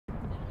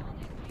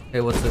Hey,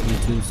 what's up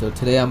YouTube? So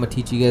today I'm gonna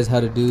teach you guys how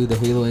to do the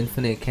Halo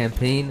Infinite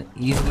campaign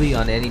easily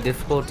on any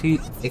difficulty.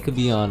 It could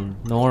be on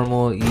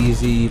normal,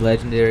 easy,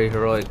 legendary,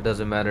 heroic, it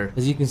doesn't matter.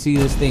 As you can see,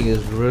 this thing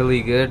is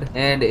really good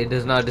and it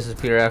does not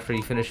disappear after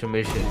you finish a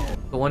mission.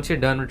 So once you're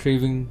done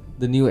retrieving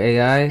the new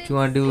AI, what you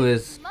want to do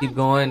is keep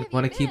going. You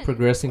want to keep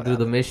progressing through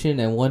the mission,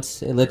 and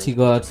once it lets you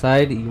go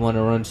outside, you want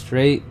to run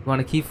straight. You want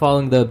to keep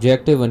following the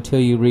objective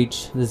until you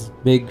reach this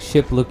big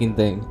ship looking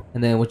thing,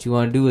 and then what you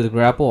want to do is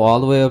grapple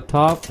all the way up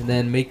top and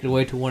then make your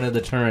way to one of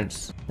the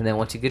turrets. And then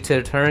once you get to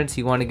the turrets,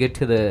 you want to get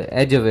to the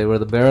edge of it where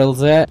the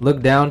barrel's at,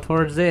 look down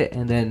towards it,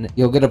 and then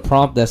you'll get a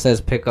prompt that says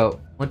pick up.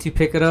 Once you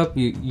pick it up,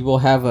 you will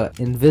have an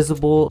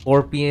invisible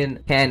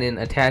scorpion cannon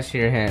attached to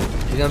your hand.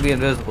 It's gonna be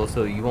invisible,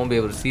 so you won't be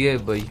able to see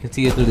it, but you can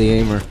see it through the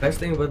aimer. Best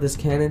thing about this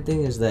cannon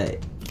thing is that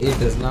it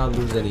does not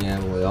lose any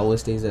ammo. It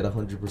always stays at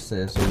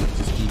 100%, so you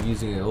just keep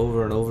using it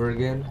over and over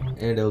again,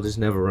 and it'll just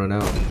never run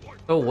out.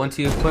 So once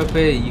you equip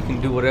it, you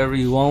can do whatever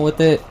you want with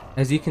it.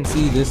 As you can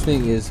see, this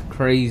thing is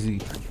crazy,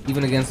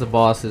 even against the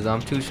bosses.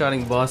 I'm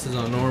two-shotting bosses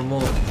on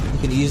normal. You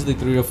can easily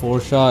 3 or 4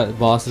 shot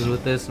bosses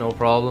with this, no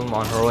problem.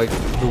 On heroic,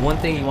 the one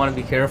thing you want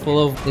to be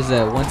careful of is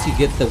that once you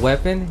get the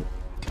weapon,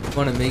 you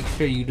want to make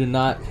sure you do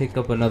not pick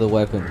up another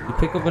weapon. If you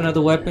pick up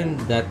another weapon,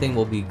 that thing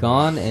will be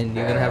gone, and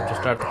you're gonna have to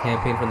start the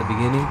campaign from the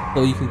beginning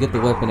so you can get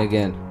the weapon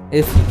again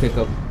if you pick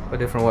up a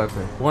different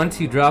weapon. Once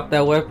you drop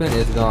that weapon,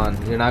 it's gone.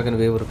 You're not going to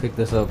be able to pick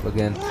this up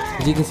again.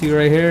 As you can see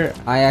right here,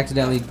 I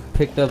accidentally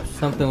picked up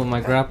something with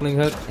my grappling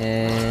hook,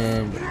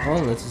 and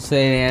oh, let's just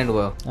say an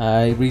Andwell.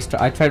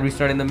 I tried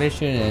restarting the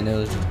mission and it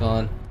was just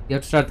gone. You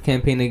have to start the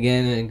campaign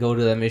again and go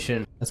to that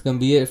mission. That's gonna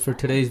be it for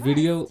today's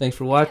video. Thanks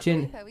for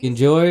watching. If you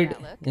enjoyed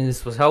and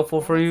this was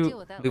helpful for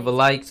you, leave a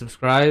like,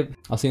 subscribe.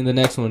 I'll see you in the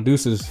next one.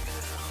 Deuces.